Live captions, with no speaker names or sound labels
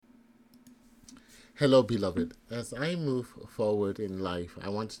Hello, beloved. As I move forward in life, I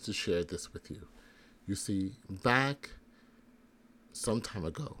wanted to share this with you. You see, back some time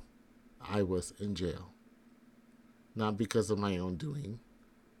ago, I was in jail. Not because of my own doing,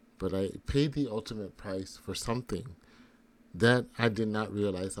 but I paid the ultimate price for something that I did not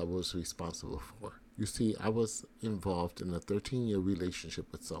realize I was responsible for. You see, I was involved in a 13-year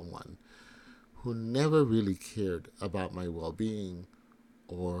relationship with someone who never really cared about my well being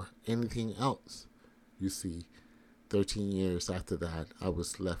or anything else. You see, 13 years after that, I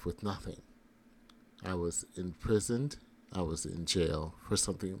was left with nothing. I was imprisoned. I was in jail for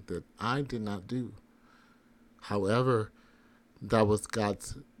something that I did not do. However, that was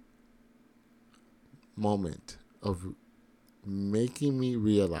God's moment of making me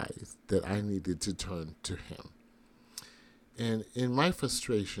realize that I needed to turn to Him. And in my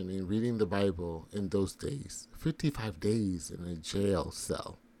frustration in reading the Bible in those days, 55 days in a jail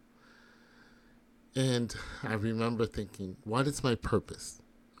cell, and I remember thinking, what is my purpose?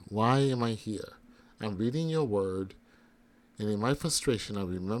 Why am I here? I'm reading your word, and in my frustration, I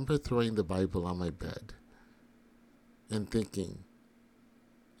remember throwing the Bible on my bed and thinking,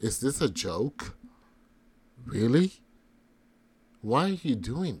 is this a joke? Really? Why are you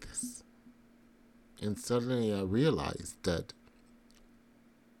doing this? And suddenly I realized that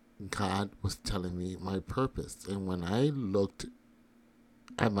God was telling me my purpose. And when I looked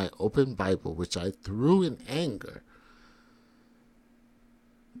at my open Bible, which I threw in anger,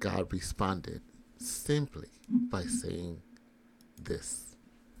 God responded simply by saying this.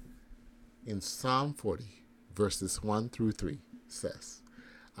 In Psalm 40, verses 1 through 3 says,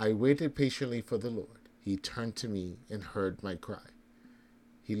 I waited patiently for the Lord. He turned to me and heard my cry.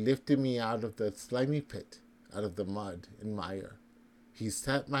 He lifted me out of the slimy pit, out of the mud and mire. He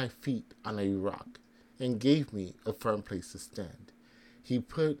set my feet on a rock and gave me a firm place to stand. He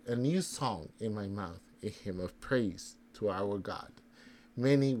put a new song in my mouth, a hymn of praise to our God.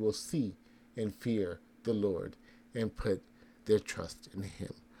 Many will see and fear the Lord and put their trust in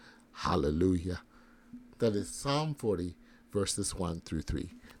Him. Hallelujah. That is Psalm 40, verses 1 through 3.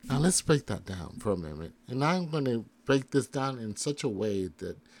 Now let's break that down for a minute. And I'm going to break this down in such a way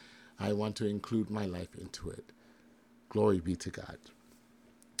that I want to include my life into it. Glory be to God.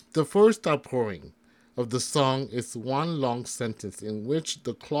 The first outpouring of the song is one long sentence in which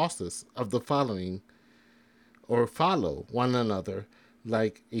the clauses of the following or follow one another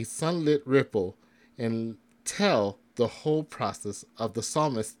like a sunlit ripple and tell the whole process of the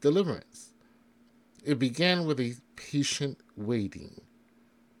psalmist's deliverance. It began with a patient waiting.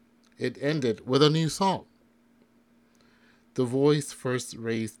 It ended with a new song. The voice first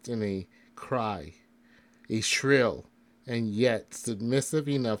raised in a cry, a shrill and yet submissive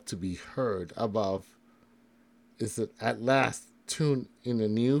enough to be heard above, is it at last tuned in a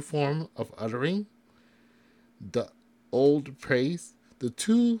new form of uttering the old praise. The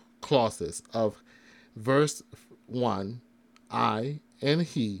two clauses of verse 1, I and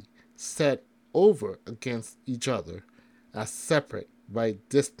he, set over against each other as separate by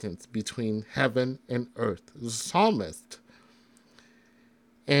distance between heaven and earth. The psalmist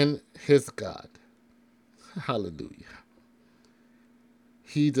and his God. Hallelujah.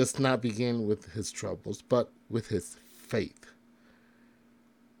 He does not begin with his troubles, but with his faith.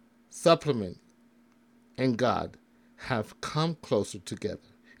 Supplement and God have come closer together.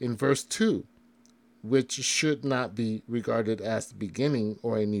 In verse 2, which should not be regarded as the beginning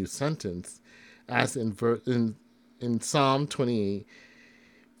or a new sentence, as in Psalm 28,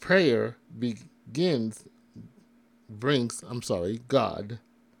 prayer God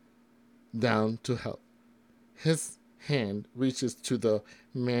down to help. His hand reaches to the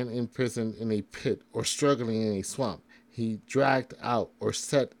man imprisoned in a pit or struggling in a swamp. He dragged out or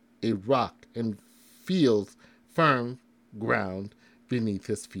set a rock and feels firm ground beneath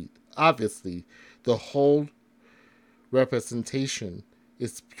his feet. Obviously, the whole representation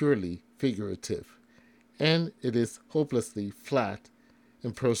is purely figurative, and it is hopelessly flat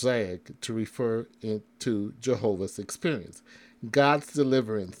and prosaic to refer to Jehovah's experience. God's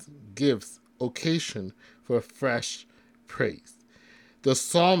deliverance gives occasion for fresh praise. The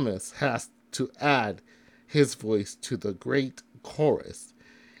psalmist has to add his voice to the great chorus,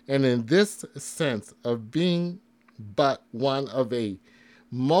 and in this sense of being but one of a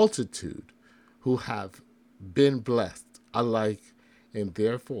multitude who have been blessed alike and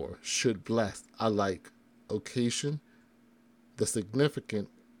therefore should bless alike occasion, the significant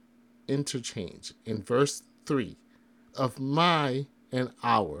interchange in verse 3 of my and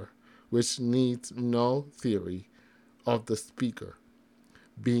our, which needs no theory of the speaker,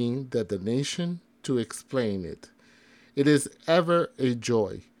 being that the nation to explain it. It is ever a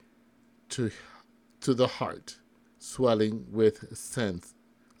joy to to the heart, swelling with sense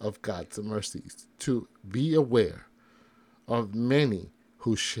of God's mercies, to be aware of many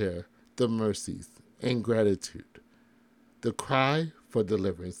who share the mercies and gratitude. The cry for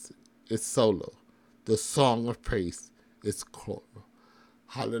deliverance is solo. The song of praise is choral.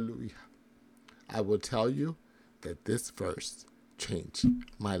 Hallelujah. I will tell you that this verse changed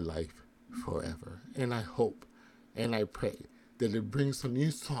my life forever. And I hope and I pray that it brings a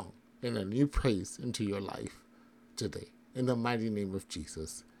new song and a new praise into your life today. In the mighty name of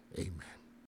Jesus, amen.